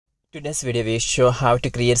Today's video we show how to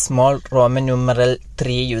create small Roman numeral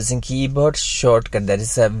 3 using keyboard shortcut. That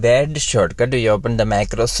is a Word shortcut. You open the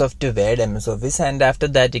Microsoft Word MS Office, and after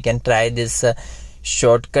that you can try this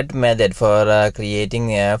shortcut method for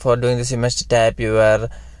creating. For doing this, you must type your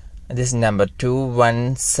this number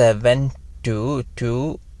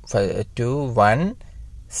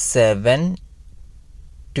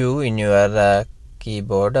 2172 in your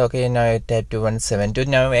keyboard. Okay, now I type 2172.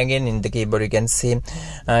 Now again in the keyboard you can see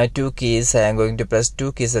two keys. I am going to press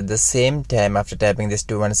two keys at the same time after typing this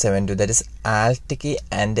 2172. That is Alt key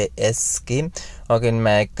and S key. Okay, in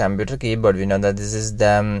my computer keyboard we know that this is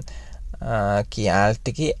the key Alt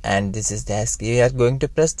key and this is the S key. We are going to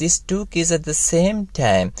press these two keys at the same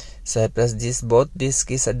time. So I press both these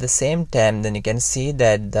keys at the same time. Then you can see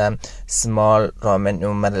that the small Roman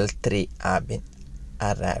numeral 3 have been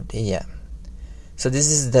arrived here. So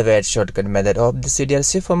this is the Word shortcut method. Hope this video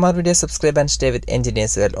helps you. For more videos, subscribe and stay with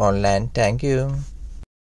Engineers World Online. Thank you.